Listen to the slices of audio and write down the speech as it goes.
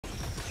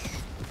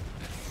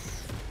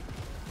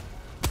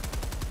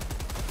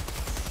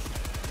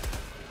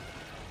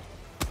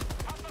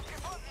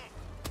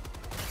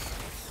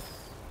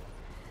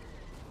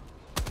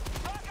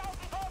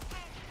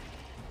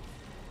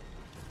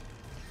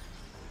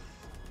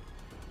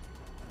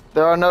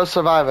There are no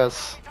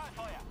survivors.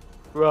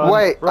 Run,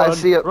 Wait, run, I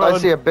see run. I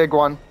see a big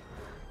one.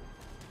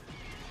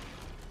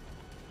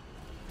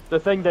 The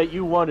thing that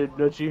you wanted,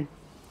 Nutchy.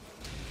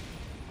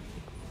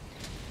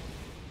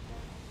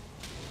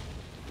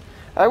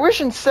 I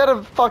wish instead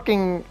of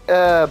fucking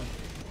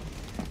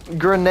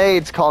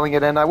grenades calling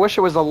it in, I wish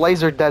it was a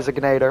laser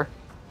designator.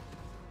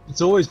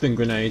 It's always been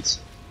grenades.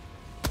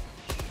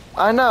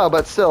 I know,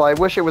 but still, I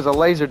wish it was a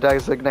laser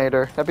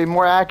designator. That'd be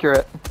more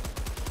accurate.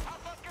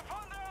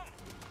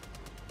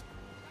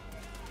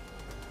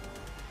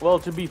 Well,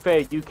 to be fair,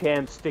 you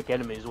can stick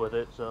enemies with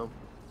it, so.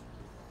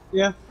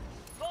 Yeah.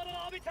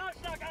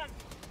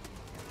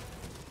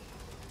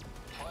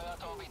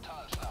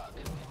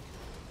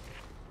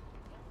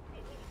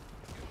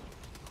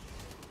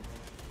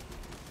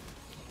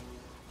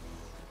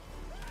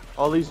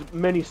 All these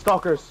mini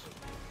stalkers.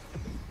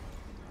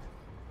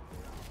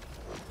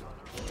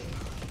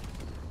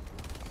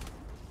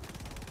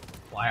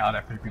 Why are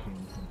there people?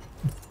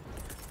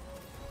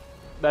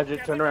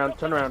 Magic, turn around,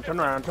 turn around, turn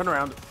around, turn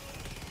around.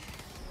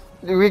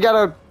 We got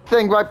a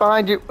thing right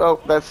behind you.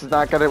 Oh, that's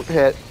not gonna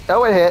hit.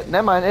 Oh, it hit.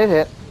 Never mind, it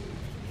hit.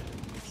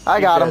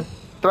 I got him.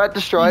 Threat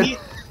destroyed.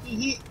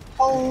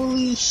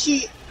 Holy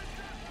shit!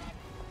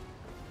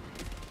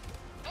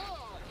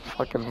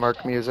 Fucking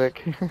Merc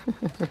music.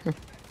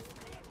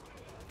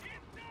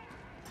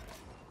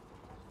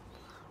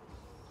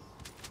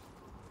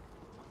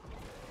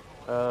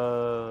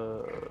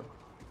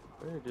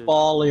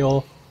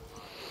 Folio.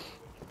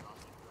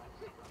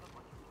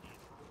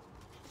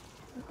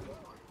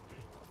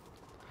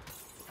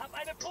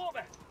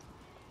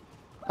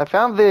 I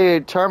found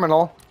the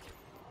terminal.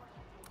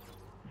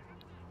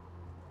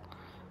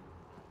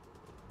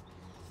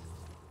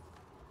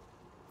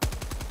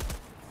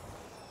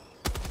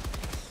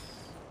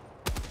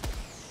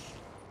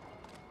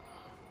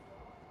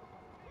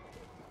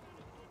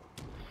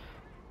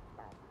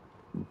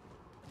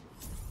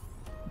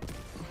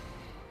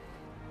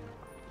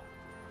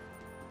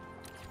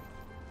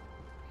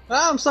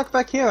 Ah, I'm stuck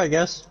back here, I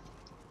guess.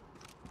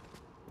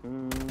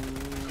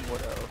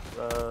 What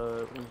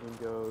else? We can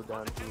go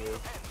down here.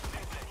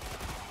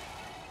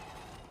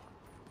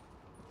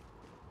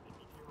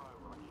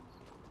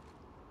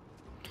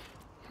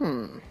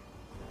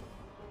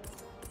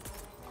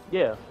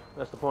 Yeah,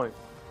 that's the point.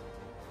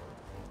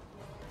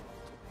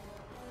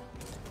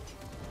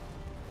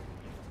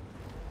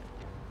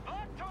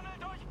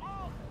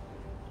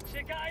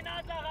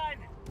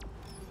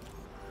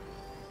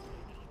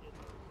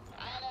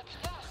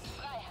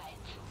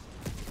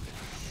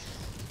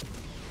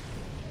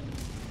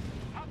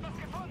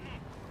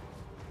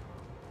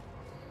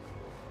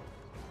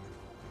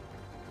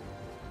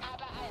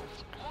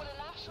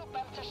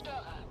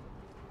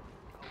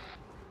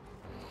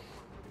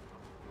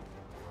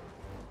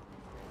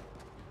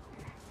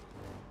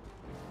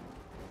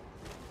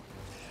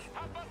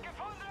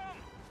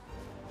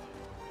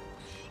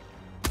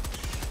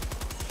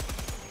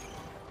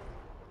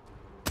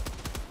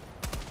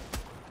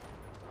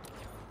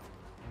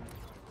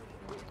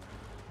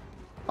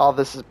 Oh,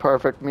 this is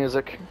perfect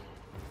music.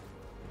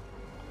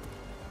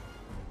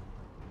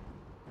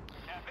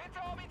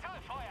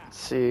 Let's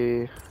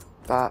see.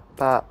 Ba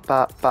ba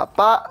ba ba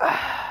ba.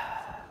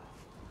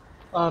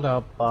 Ba-da,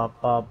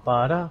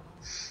 ba-ba-ba-da.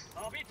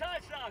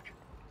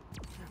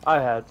 I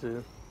had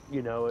to.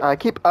 You know it. I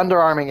keep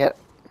underarming it.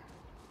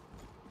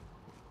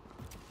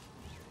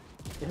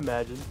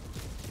 Imagine.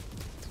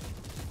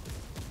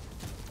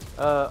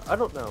 I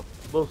don't know.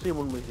 We'll see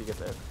when we get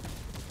there.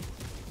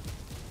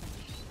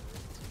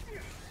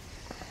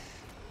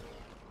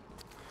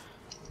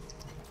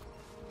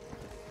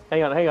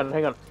 Hang on, hang on,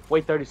 hang on.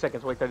 Wait 30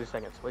 seconds, wait 30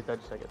 seconds, wait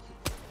 30 seconds.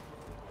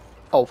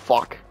 Oh,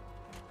 fuck.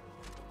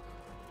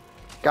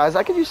 Guys,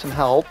 I could use some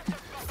help.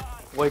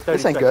 Wait 30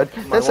 This ain't seconds.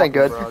 good. This ain't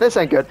good. This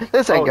ain't good.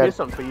 This ain't Oh, good. here's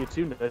something for you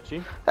too,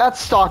 Nutchy.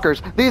 That's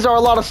stalkers. These are a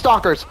lot of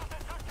stalkers.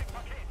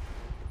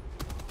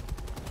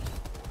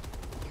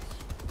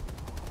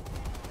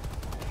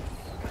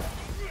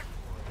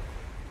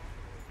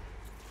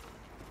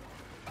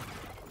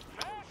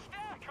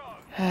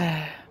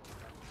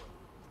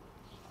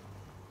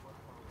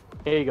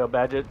 Here you go,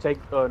 Badger. Take,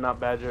 not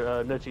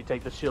Badger, Nutchy,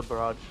 take the shield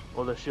barrage,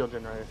 or the shield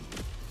generator.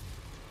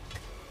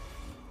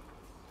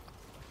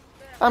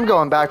 I'm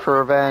going back for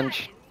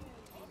revenge.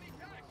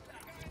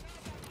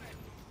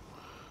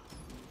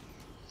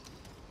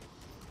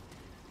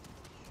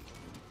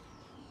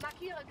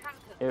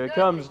 Here it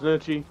comes,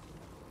 Nutchy.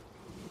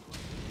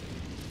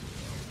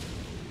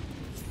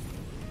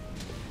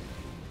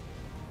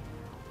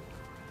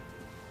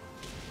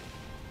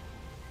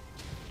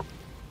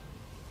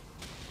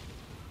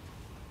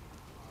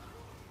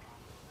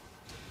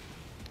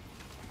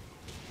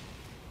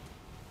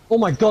 Oh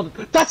my god,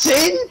 that's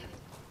in?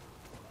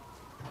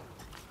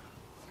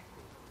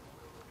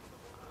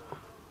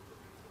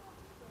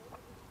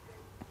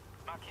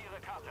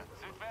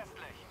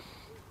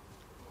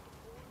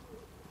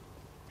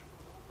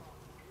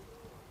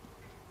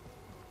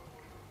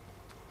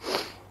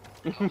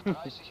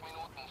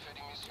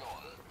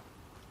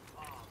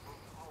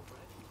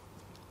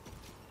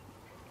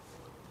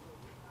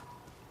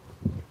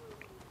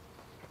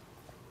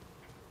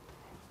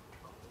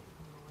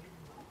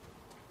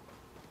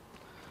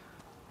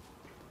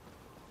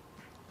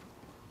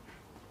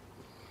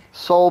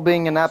 Soul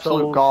being an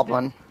absolute Souls.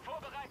 goblin.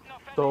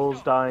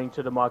 Souls dying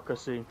to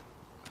democracy.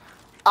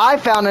 I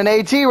found an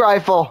AT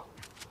rifle.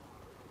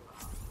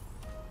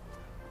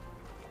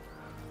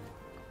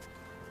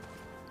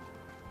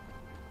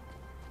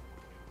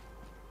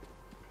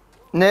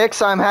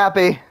 Nix, I'm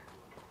happy.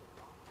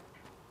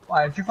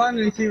 Why, did you find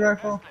an AT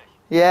rifle?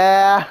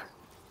 Yeah.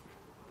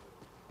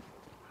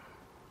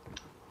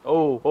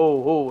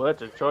 Oh,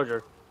 that's a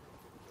charger.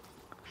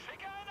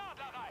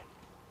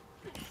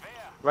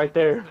 Right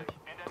there.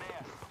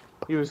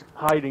 He was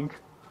hiding.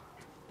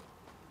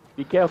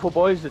 Be careful,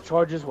 boys, the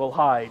charges will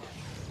hide.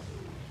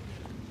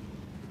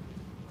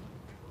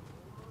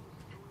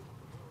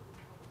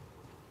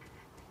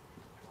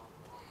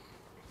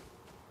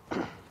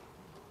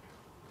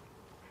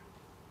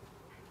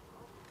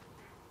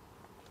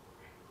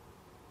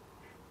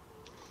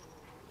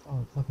 Oh,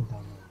 it's fucking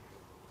down there.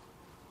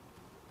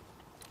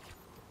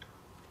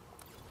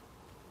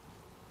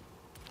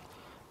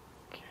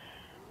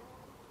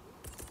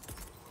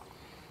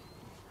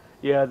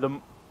 Yeah,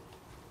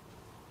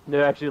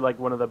 they're actually like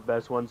one of the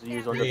best ones to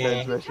use on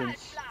defense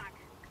missions.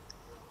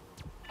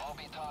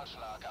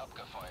 Orbitalschlag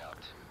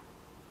abgefeuert.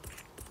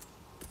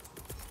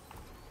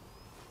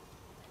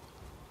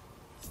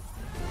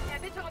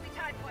 Bitte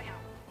Orbitalfeuer.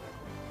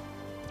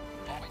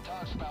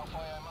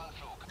 Orbitalsperrfeuer im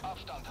Anflug.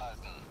 Abstand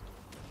halten.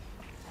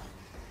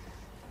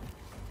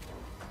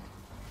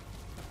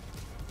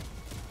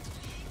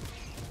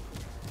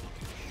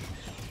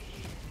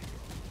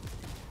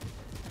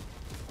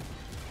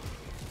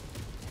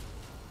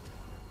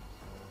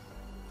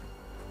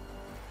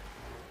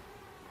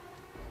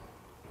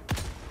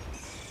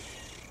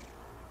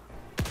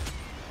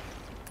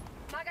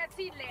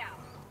 Magazin leer.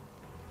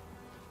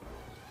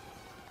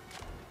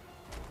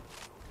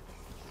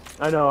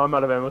 I know, I'm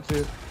out of ammo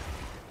too.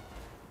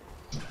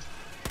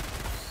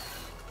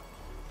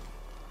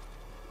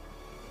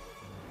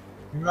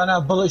 If you run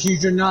out of bullets,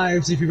 use your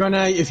knives. If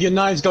your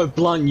knives go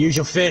blunt, use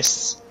your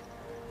fists.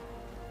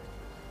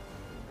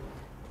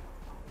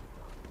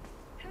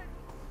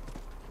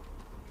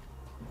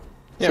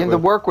 Seemed to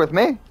work with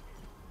me.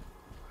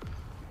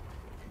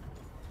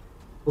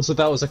 Also,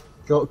 that was a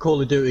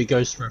Call of Duty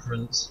Ghost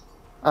reference.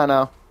 I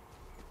know.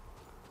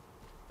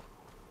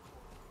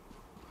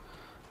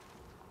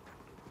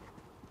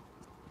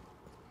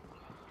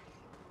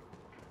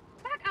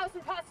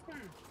 Bergaußenposten.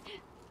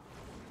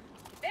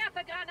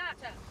 Werfe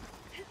Granate.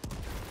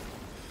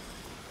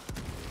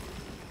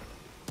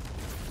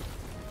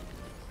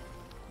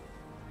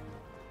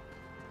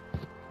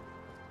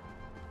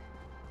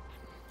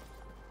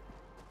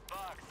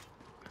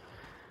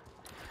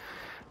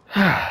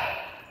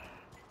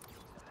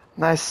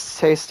 Nice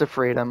taste of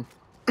freedom.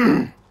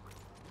 I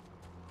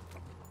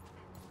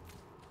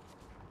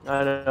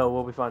don't know,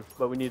 we'll be fine,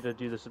 but we need to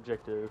do this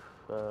objective.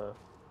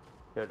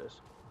 Here it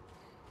is.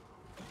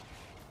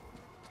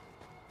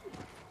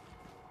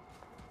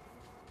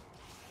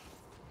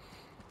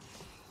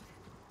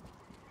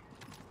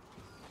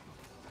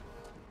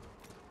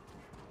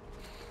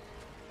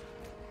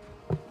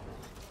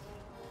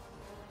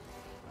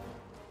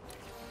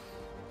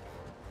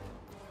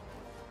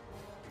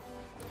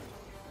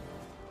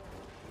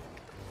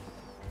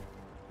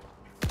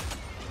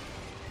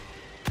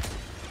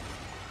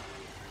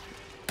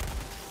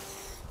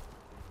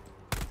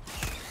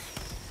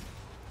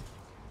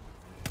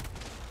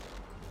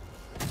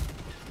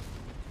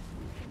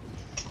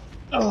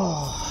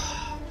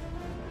 Oh.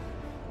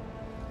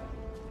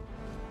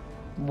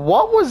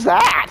 What was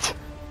that?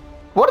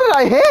 What did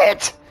I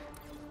hit?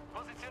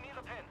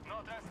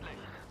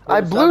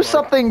 I blew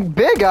something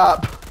big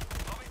up.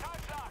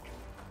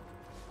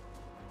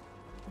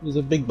 It was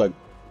a big bug.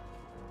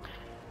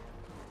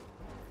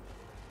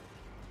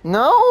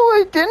 No,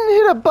 it didn't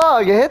hit a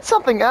bug. It hit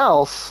something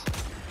else.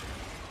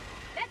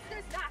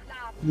 Letztes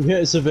Nachladen. You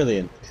hit a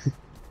civilian.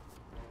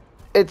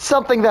 It's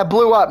something that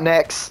blew up,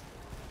 Nix.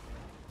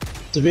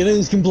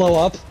 Civilians can blow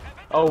up.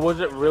 Oh,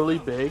 was it really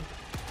big?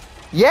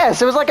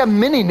 Yes, it was like a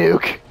mini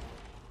nuke.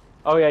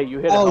 Oh yeah, you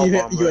hit a Oh, hell you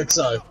hit bomb, right?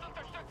 UXO.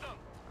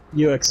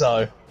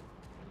 UXO.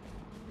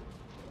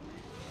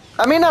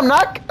 I mean, I'm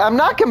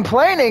not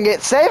complaining.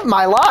 It saved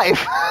my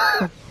life.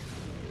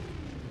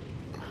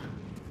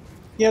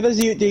 Yeah, there's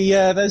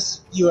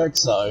there's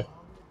UXO.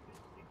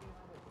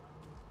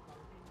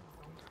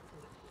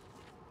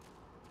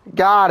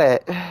 Got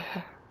it.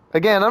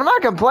 Again, I'm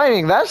not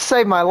complaining. That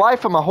saved my life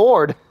from a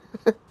horde.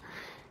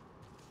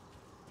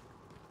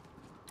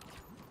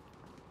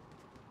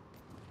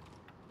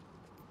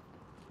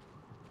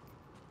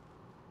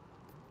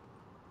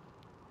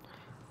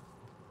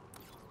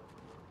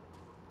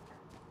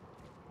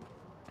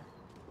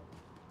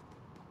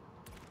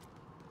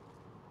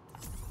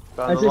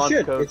 Found As the it launch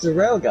should. code. It's a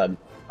railgun.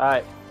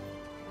 Alright.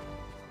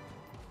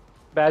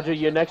 Badger,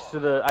 you're next to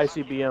the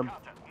ICBM.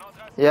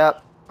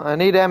 Yep. I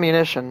need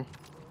ammunition.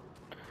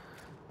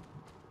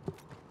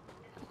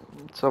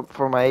 So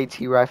for my AT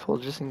rifle,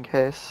 just in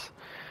case.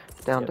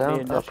 Down, Yeah, me down,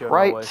 and up, Nish are on our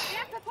way. right. Erste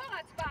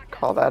Vorratsmarke.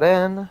 Call that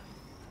in.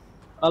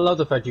 I love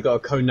the fact you got a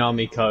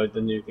Konami code, the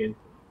nuking.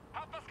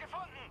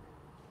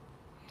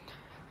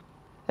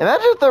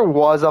 Imagine if there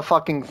was a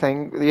fucking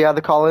thing you had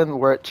to call in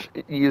where it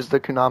used the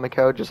Konami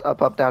code, just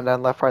up, up, down,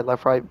 down, left, right,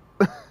 left, right.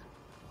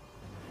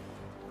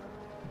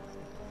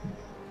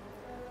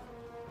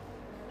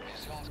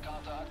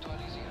 Missionskarte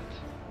aktualisiert.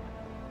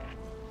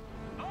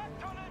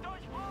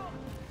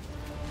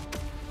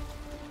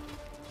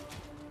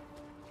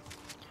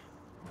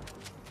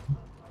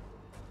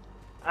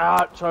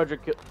 Ah, charger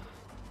kill.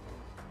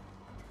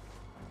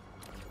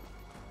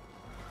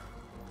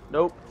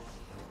 Nope.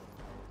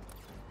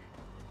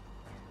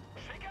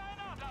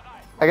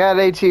 I got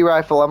an AT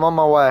rifle. I'm on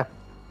my way.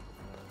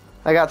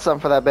 I got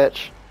something for that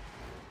bitch.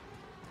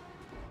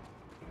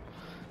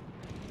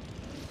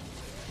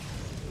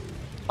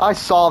 I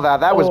saw that.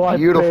 That was Oh,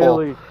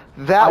 beautiful.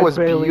 That was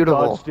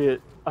beautiful. Dodged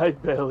it. I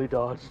barely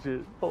dodged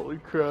it. Holy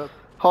crap.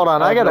 Hold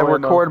on, I I have gotta no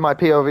ammo. record my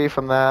POV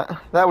from that.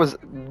 That was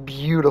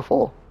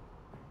beautiful.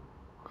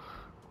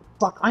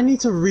 Fuck, I need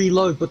to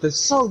reload, but there's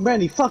so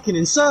many fucking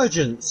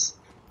insurgents!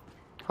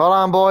 Hold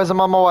on, boys.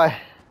 I'm on my way.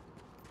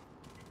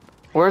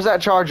 Where's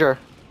that charger?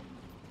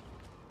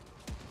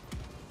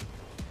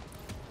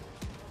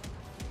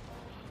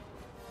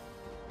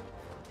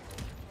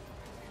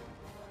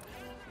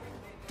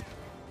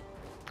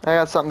 I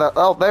got something that...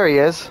 Oh, there he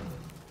is.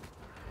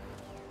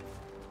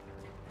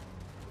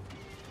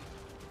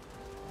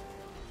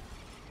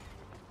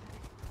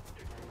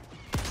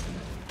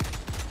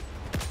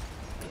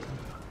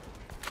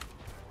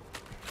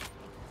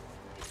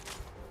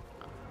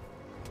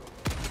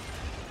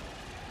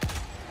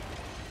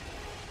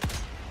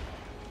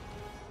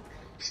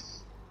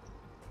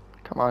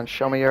 Come on,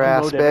 show me your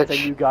ass, Load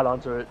everything you bitch. got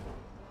onto it.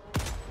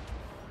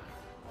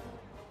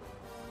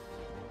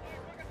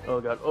 Oh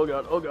god, oh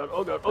god, oh god,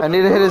 oh god, oh I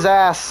need to hit his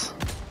ass.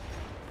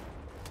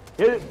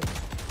 Hit it!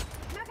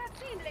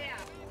 Magazin leer.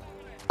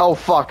 Oh,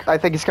 fuck. I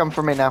think he's coming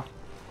for me now.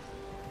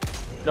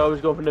 No,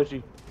 he's going for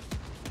Nucci.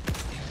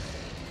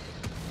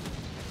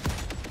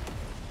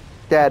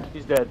 Dead.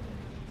 He's dead.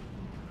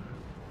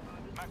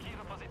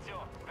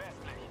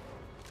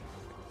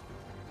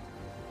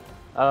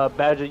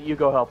 Badger, you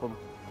go help him.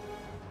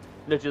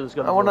 Nucci, let's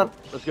go. I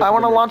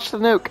wanna launch the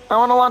nuke. I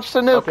wanna launch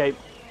the nuke. Okay.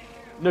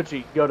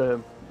 Nucci, go to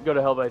him. Go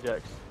to Hell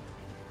Ajax.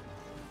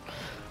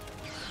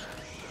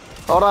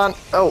 Hold on.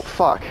 Oh,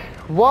 fuck.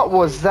 What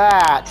was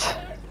that?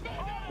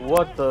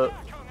 What the?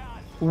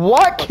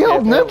 What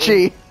killed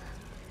apparently- Nucci?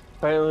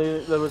 Apparently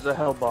there was a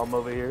hell bomb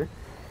over here.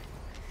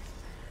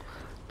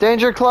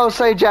 Danger close,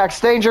 Ajax.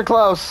 Danger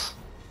close.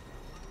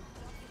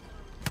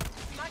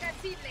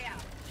 Magazin leer.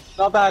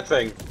 Not a bad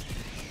thing.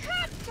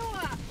 Kommt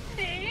nur.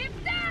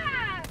 Nehmt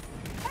das.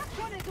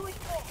 Packtunnel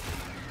Durchbruch.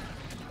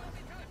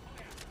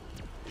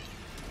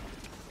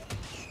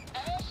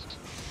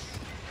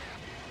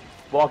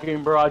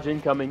 Walking barrage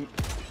incoming.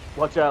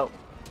 Watch out.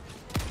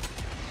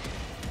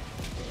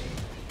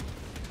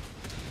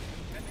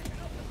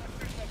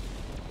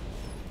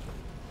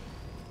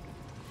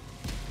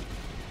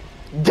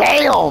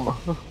 Damn!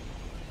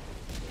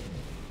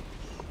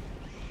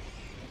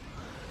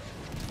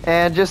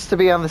 And just to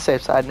be on the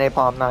safe side,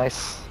 napalm,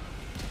 nice.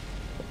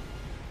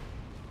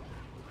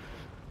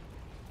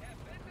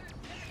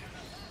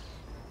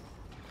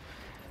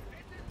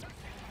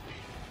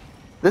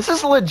 This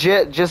is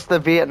legit just the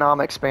Vietnam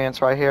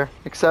experience right here,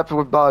 except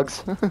with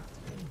bugs.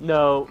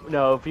 No,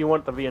 no, if you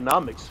want the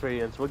Vietnam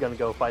experience, we're gonna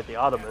go fight the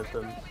Ottomans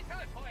and...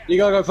 You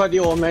gotta go fight the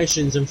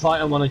automations and fight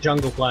them on a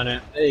jungle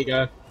planet. There you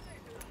go.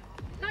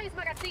 Neues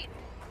Magazin.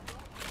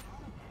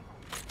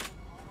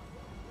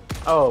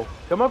 Oh,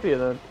 come up here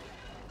then.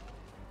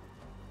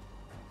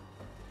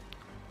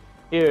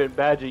 Here,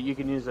 Badger, you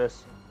can use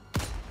this.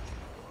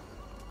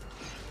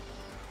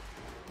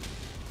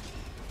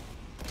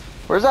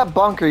 Where's that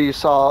bunker you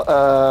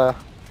saw,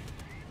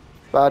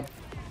 bud?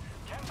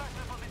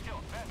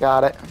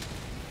 Got it.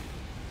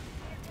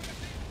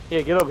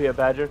 Here, get over here,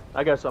 Badger.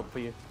 I got something for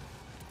you.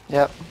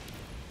 Yep.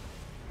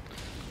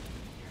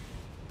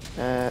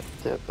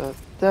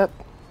 Dip.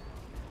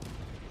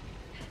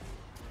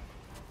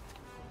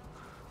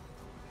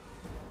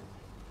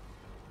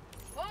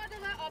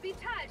 Fordere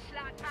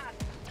Orbitalschlag an.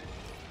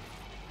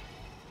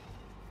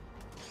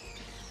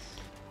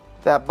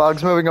 That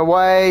bug's moving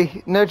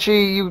away.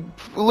 Nucci, you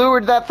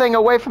lured that thing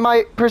away from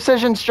my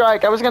precision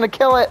strike. I was gonna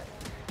kill it.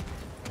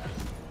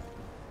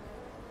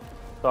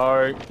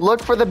 Sorry.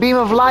 Look for the beam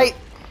of light.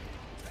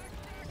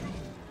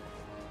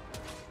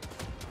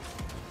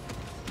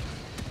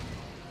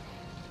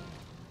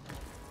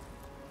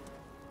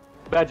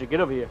 Badger, get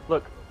over here.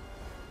 Look,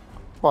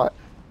 What?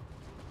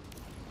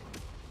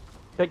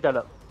 pick that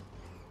up.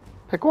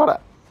 Pick what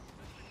up?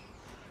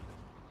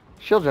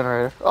 Shield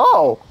generator.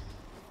 Oh!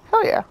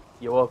 Hell yeah.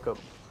 You're welcome.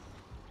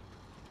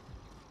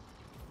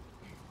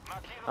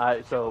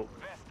 Alright, so...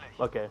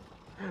 Okay.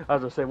 I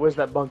was gonna say, where's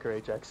that bunker,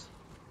 Ajax?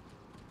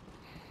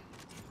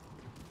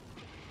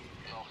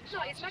 Noch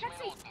Neues 20 Magazin.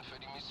 Minuten für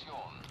die Mission.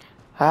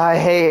 I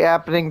hate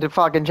happening to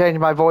fucking change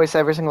my voice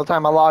every single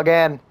time I log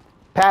in.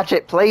 Patch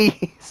it,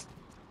 please.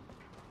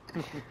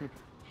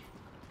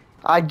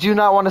 I do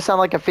not want to sound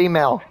like a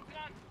female.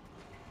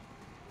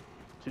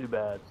 Too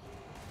bad.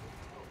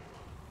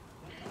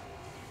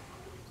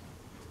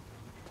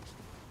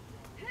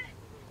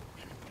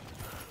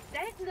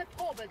 Ihre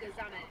Probe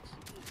gesammelt.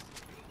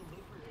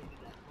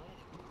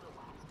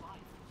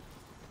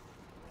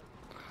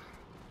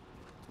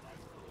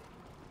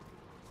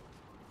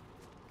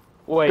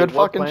 Wait, Good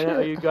what fucking planet shit.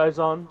 are you guys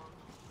on?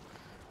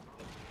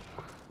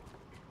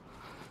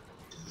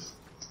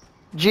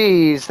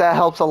 Jeez, that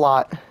helps a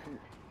lot.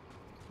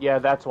 Yeah,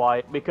 that's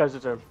why. Because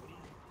it's a...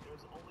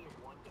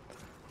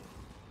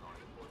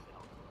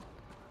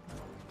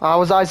 How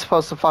was I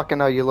supposed to fucking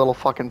know, you little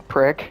fucking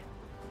prick?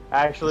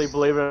 Actually,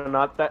 believe it or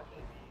not,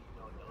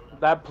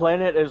 that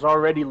planet is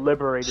already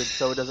liberated,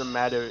 so it doesn't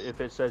matter if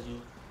it says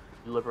you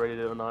liberated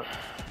it or not.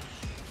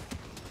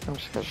 I'm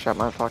just gonna shut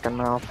my fucking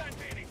mouth.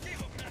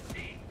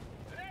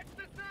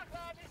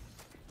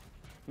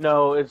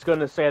 No, it's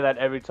gonna say that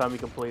every time you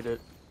complete it.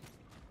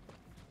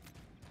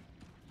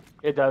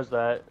 It does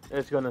that.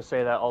 It's gonna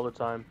say that all the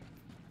time.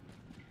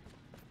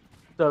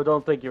 So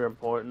don't think you're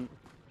important.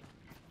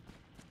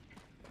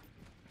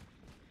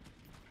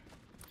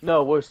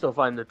 No, we're still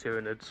finding the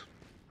Tyranids.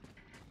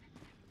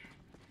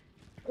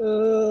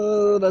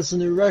 Oh, that's a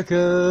new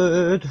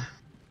record.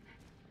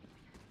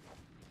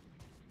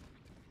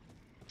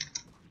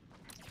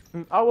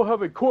 I will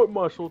have a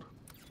court-martialed.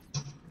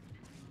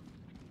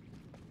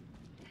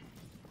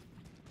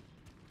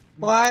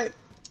 What?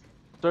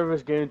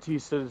 Service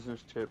guarantees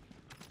citizenship.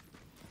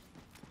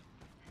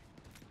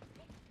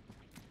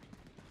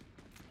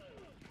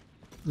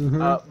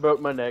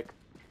 Broke my neck.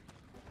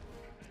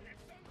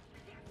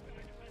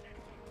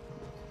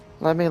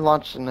 Let me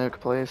launch the nuke,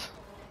 please.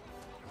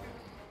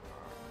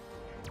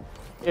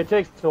 It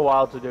takes a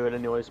while to do it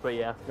anyways, but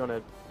yeah, go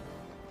ahead.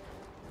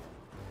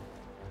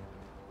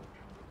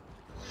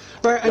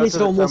 Right, I Go need to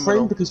to go the on Warframe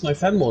terminal. because my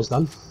Fenmore's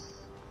done.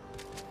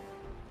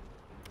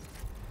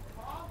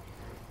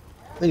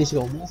 I need to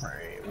go on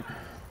Warframe.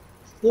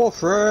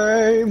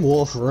 Warframe,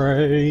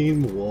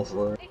 Warframe,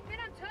 Warframe. Ich bin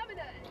am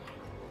Terminal.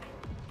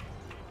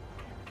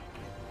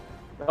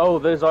 Oh,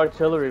 there's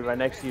artillery right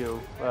next to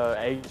you,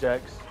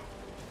 Ajax.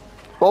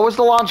 What was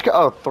the launch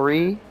oh,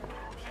 3,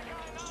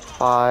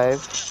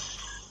 5,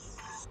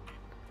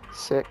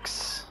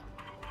 6,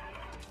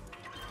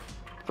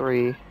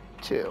 3,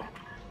 2.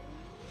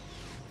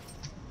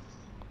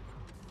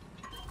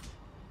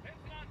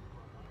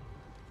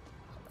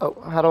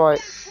 Oh, how do I...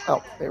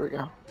 Oh, there we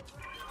go.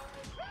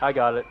 I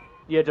got it.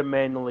 You had to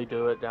manually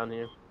do it down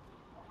here.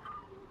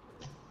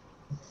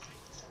 There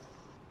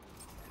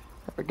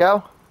we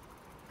go.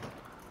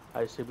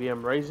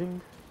 ICBM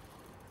raising.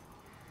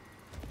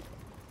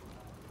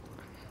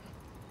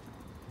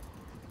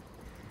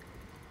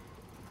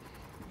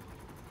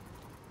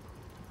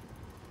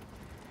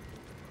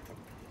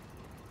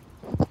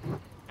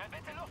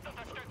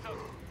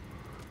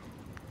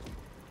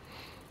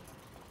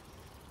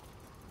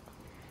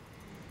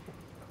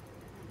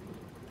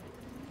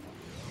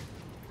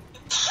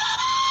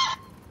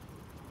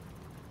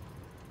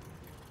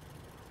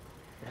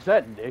 Is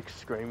that Nick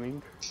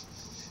screaming?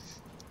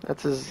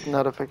 That's his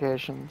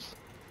notifications.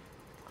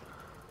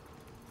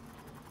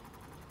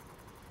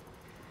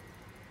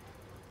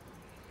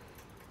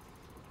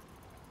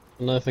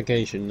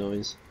 Notification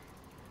noise.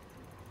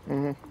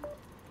 Mm-hmm.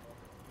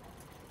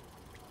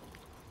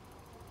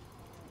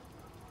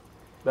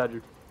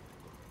 Badger,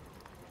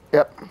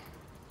 Yep.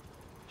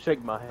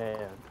 shake my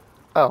hand.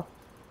 Oh.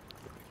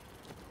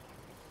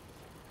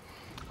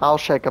 I'll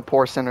shake a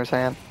poor sinner's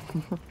hand.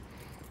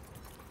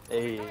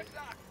 Hey.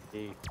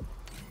 Ich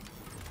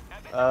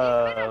bin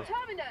am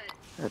Terminal.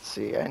 Let's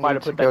see, I Might need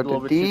have to put go that a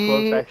little to bit too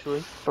close, actually.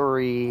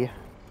 D3.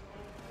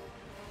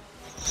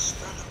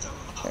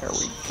 There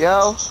we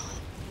go.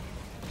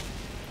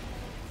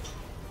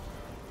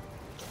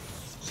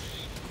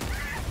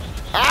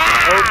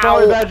 Oh,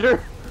 sorry,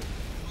 Badger.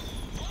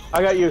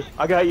 I got you.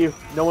 I got you.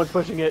 No one's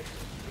pushing it.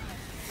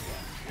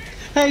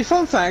 Hey,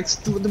 fun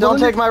fact. Don't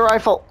take my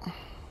rifle.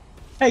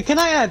 Hey, can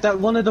I add that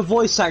one of the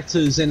voice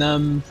actors in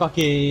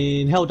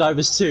fucking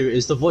Helldivers 2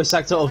 is the voice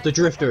actor of the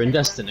Drifter in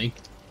Destiny?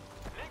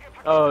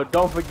 Oh,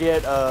 don't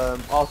forget.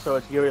 Also,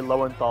 it's Yuri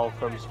Lowenthal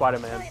from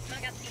Spider-Man.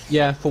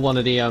 Yeah, for one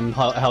of the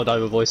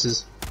Helldiver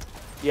voices.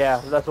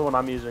 Yeah, that's the one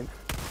I'm using.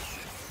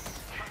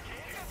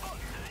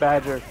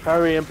 Badger,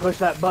 hurry and push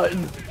that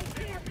button.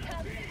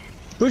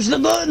 Push the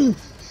button!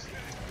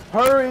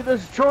 Hurry,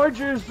 there's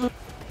charges.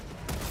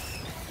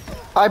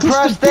 I Push the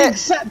pressed big it.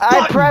 fat I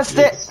button. pressed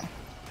it.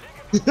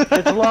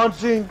 It's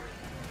launching.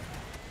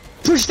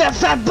 Push that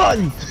fat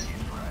button!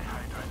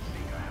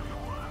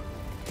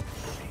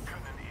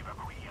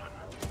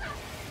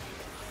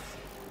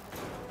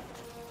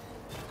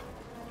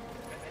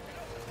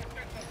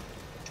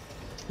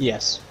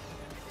 Yes.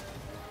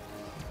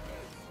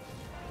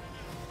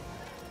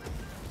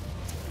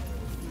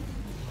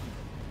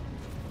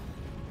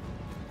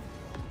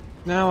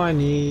 Now I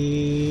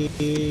need.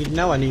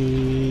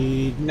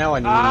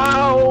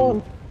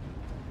 Ow!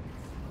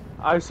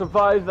 I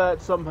survived that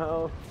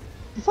somehow.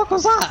 The fuck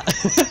was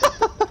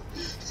that?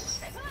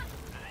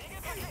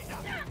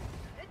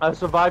 I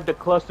survived a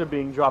cluster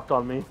being dropped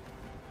on me.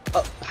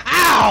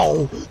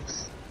 Ow!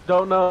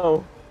 Don't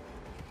know.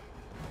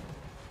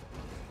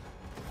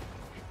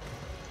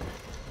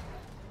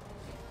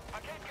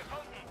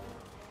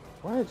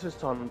 Why is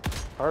this on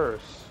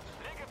first?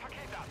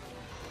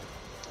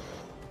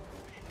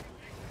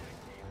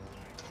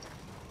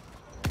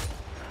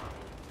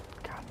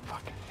 God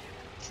fucking.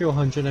 Kill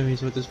 100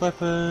 enemies with this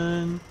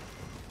weapon.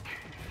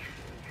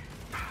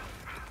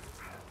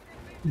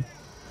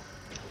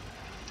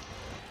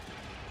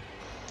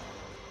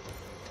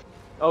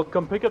 Oh,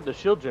 come pick up the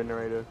shield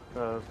generator,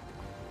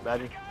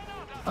 Maddie.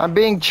 I'm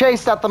being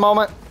chased at the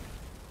moment.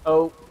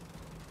 Oh,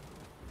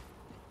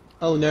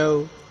 Oh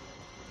no.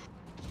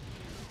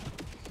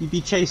 You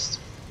be chased.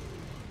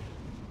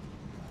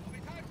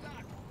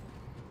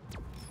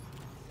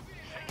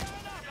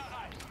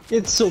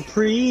 It's so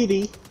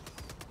pretty.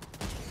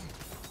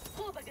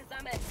 Probe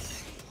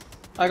gesammelt.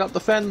 I got the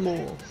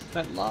Fenmore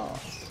at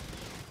last.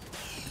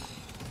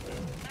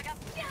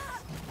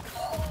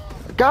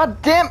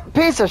 Goddamn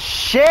piece of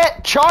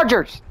shit!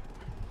 Chargers!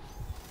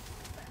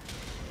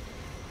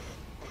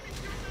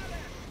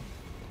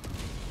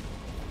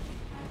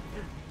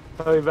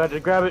 oh, you about to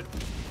grab it?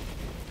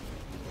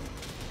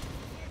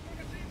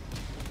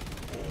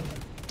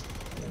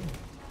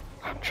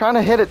 I'm trying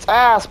to hit its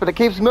ass, but it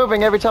keeps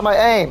moving every time I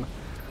aim.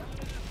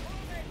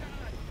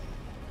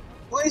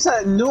 What is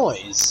that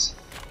noise?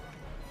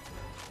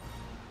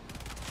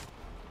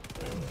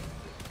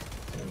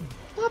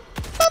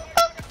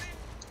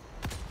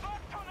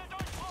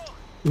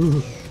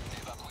 Ooh.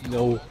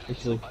 No,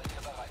 actually.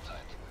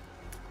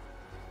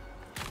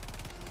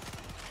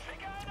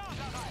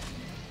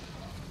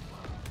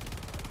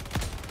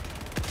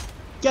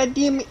 God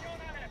damn it.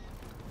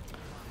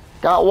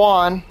 Got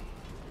one.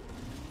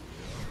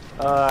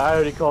 I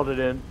already called it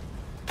in.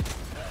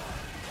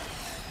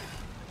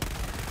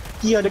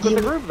 Yeah, Stick with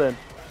the group then.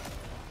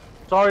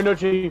 Sorry, no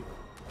chief.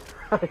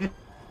 I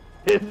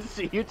didn't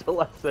see you till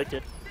last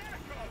second.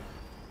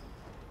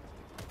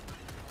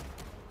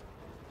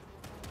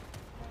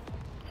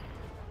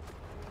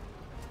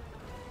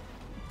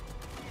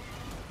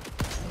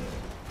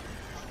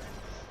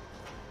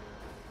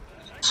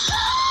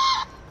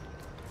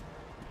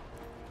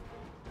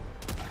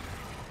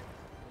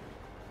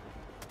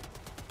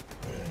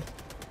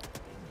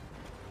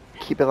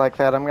 Keep it like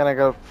that. I'm gonna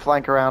go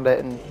flank around it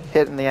and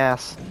hit in the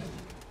ass.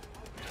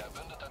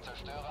 Verbündeter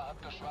Zerstörer hat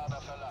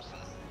Geschwader verlassen.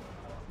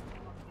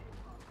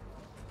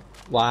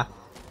 Why?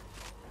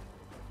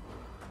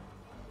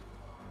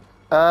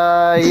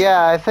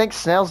 Yeah, I think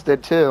Snails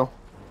did too.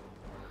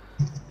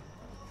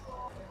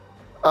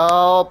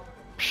 Oh,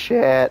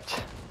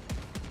 shit.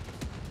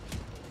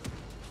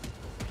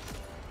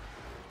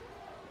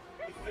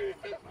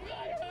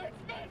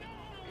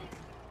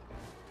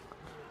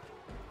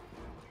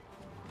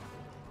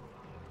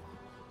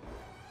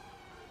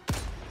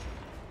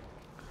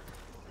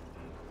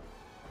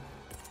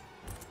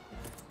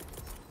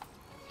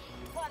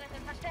 Fordert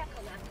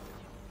Verstärkung an.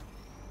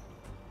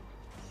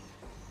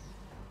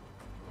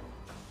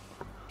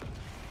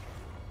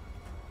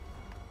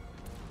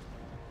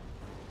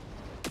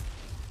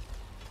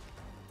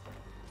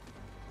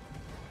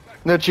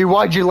 Nucci,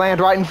 why'd you land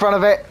right in front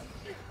of it?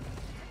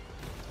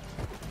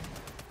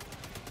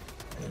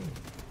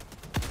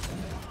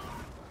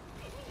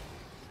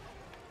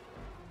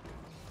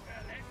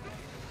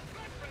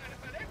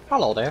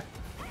 Hello there.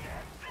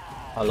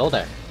 Hello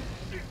there.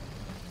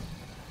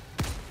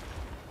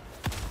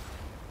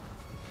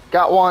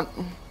 Got one.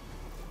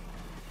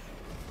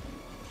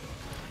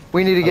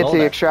 We need to get Hello to the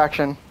there.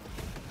 extraction.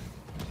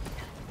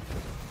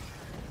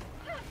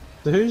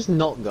 So who's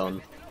not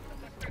gone?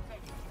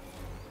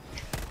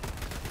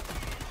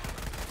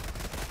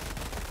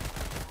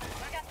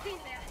 Magazin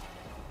leer.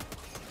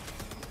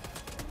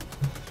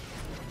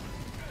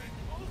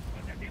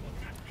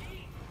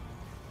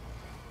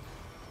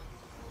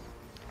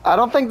 I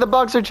don't think the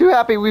bugs are too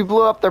happy we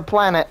blew up their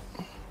planet.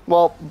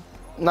 Well,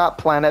 not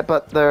planet,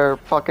 but their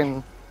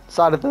fucking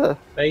side of the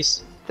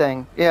Base?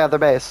 thing. Yeah, their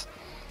base.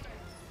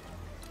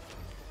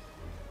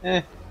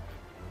 Eh.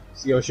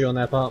 It's Yoshi on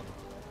their part.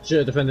 Should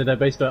have defended their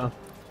base better.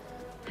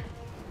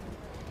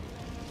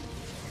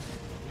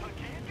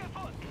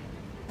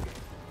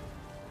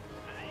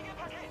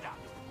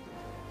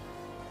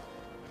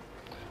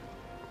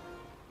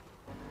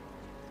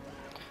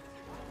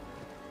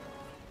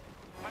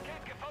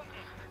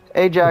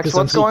 Ajax, Because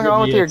I'm what's going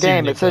on with secretly your a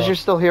game? teammate It says car. you're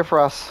still here for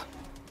us.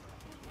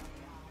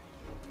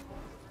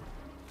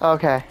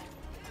 Okay.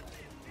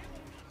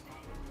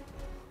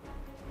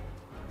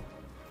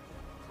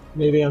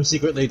 Maybe I'm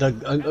secretly the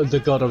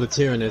god of the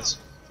Tyranids.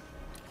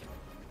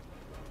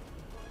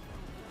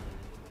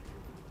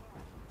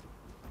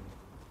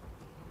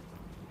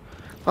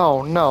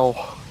 Oh no.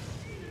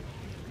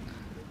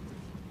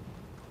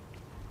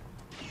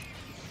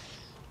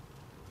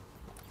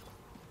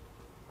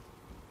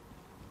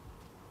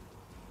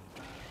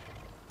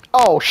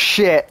 Oh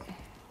shit.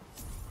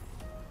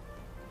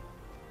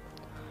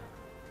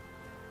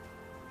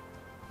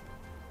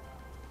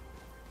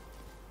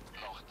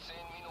 Noch 10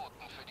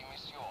 Minuten für die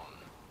Mission.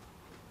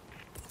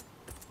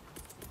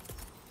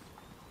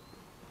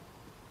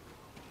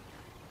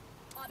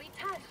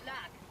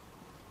 Orbitalschlag.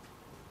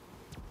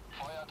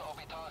 Feuert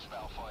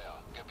Orbitalsperrfeuer.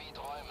 Gebiet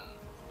räumen.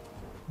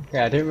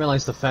 Yeah, I didn't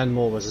realize the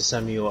Fenmore was a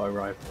semi-auto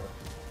rifle.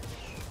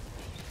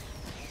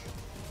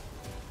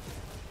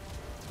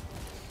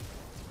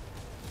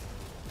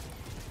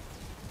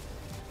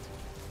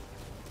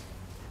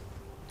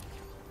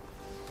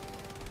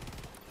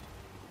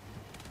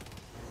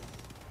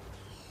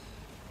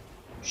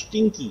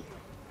 Stinky.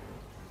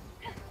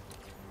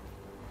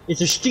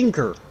 It's a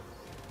stinker.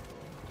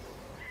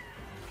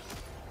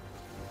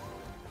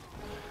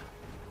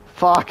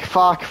 Fuck,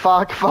 fuck,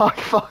 fuck, fuck,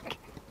 fuck.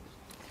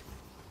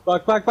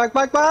 Fuck, fuck, fuck,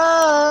 fuck,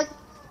 fuck!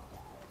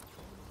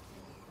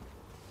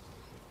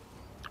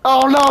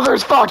 Oh no,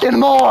 there's fucking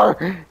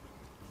more!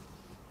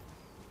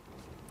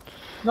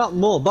 Not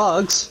more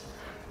bugs.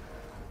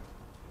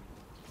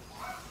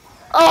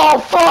 Oh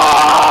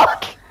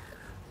fuck!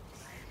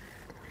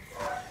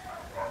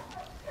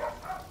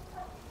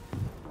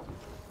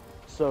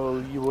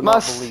 So you will not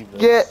Must believe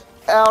this. get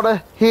out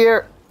of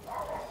here.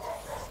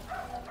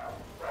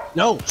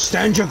 No,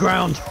 stand your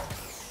ground.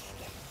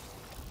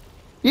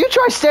 You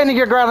try standing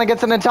your ground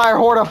against an entire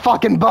horde of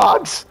fucking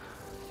bugs.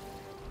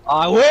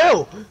 I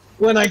will!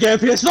 When I get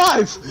a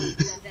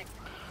PS5!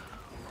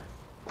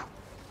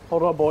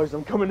 Hold on, boys.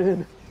 I'm coming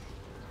in.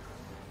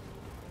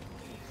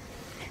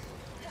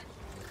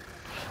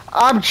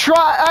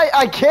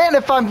 I can't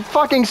if I'm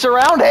fucking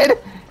surrounded.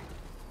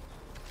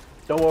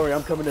 Don't worry,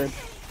 I'm coming in.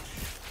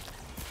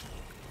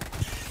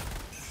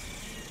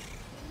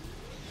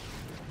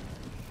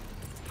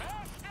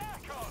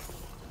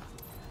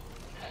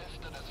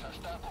 Hälfte des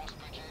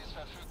Verstärkungsbudgets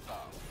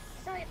verfügbar.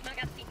 Neues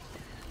Magazin.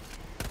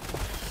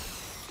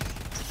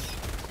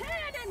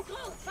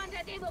 Fahnengruß von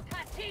der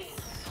Demokratie.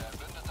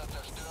 Verbündeter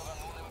Zerstörer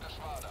nun im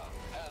Geschwader.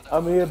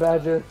 I'm here,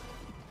 Badger.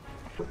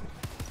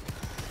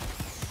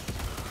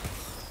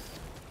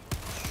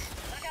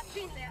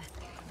 Magazin leer.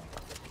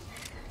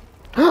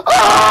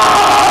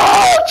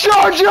 Oh,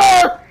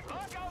 Charger!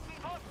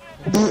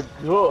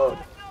 Good.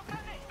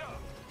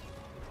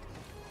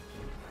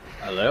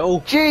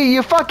 Hello? Gee,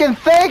 you fucking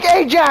think?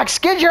 Ajax,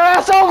 get your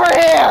ass over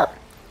here!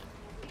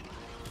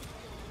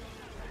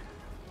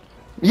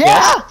 Yeah!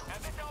 Yes.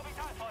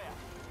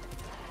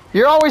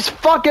 You're always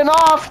fucking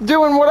off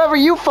doing whatever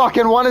you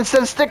fucking want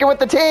instead of sticking with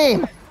the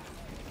team.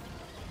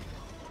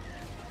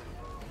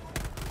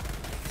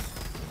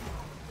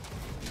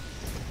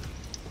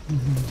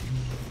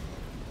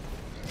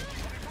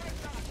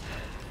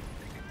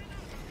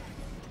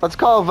 Let's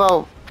call a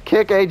vote.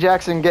 Kick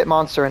Ajax and get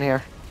Monster in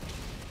here.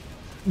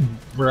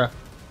 Bruh.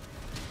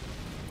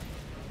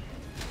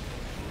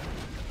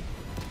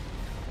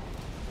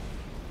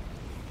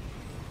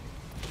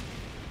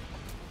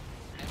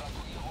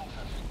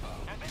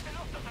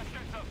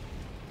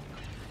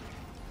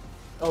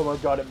 Oh my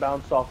god, it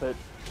bounced off it.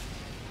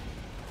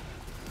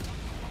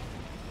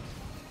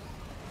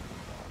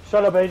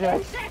 Shut up,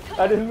 Ajax.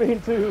 I didn't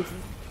mean to.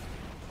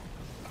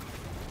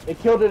 It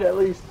killed it at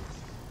least.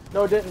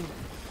 No, it didn't.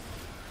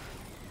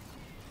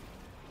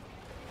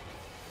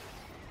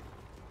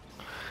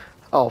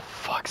 Oh,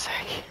 fuck's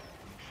sake.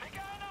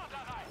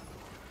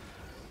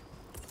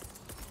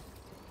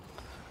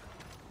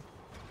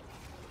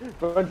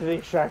 Run to the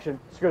extraction.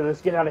 Screw this.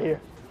 Get out of here.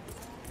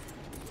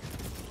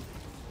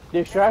 The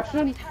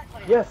extraction?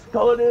 Yes,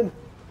 call it in.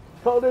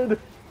 Call it in.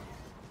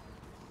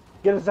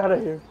 Get us out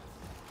of here.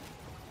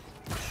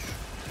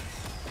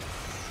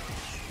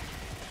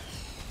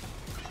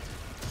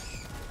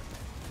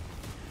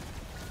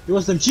 You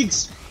want some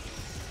cheeks?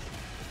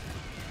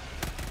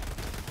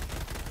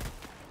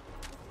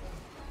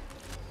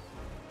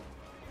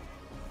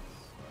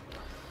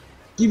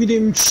 Give me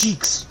them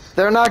cheeks.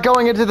 They're not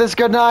going into this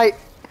good night.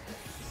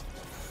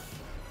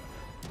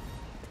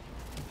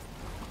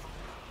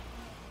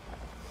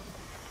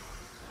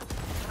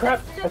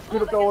 Crap! I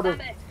screwed up the order.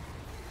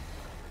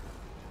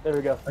 There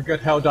we go. A good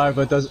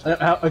Helldiver does.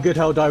 A good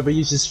Helldiver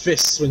uses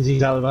fists when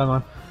he's out of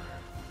ammo.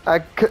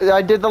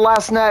 I did the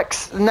last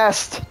nest.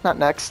 Not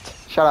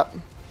next. Shut up.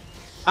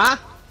 Ah!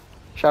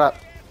 Shut up.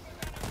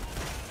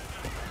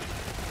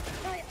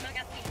 Neues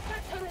Magazin.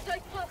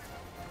 Fahrtunnel-Durchbruch.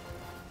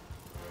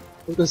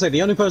 I was gonna say,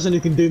 the only person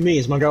who can do me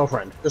is my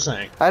girlfriend. Just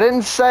saying. I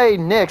didn't say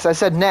Nix, I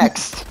said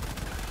next.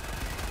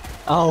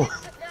 Oh.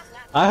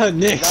 I heard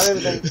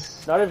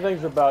Nick's. Not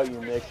everything's about you,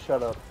 Nick.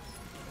 Shut up.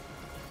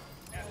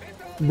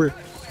 Bruh.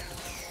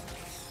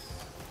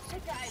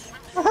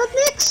 I heard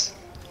Nick's.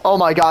 Oh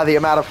my god, the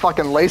amount of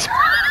fucking lasers.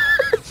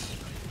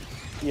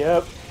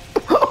 Yep.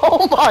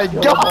 Oh my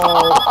Go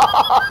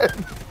god!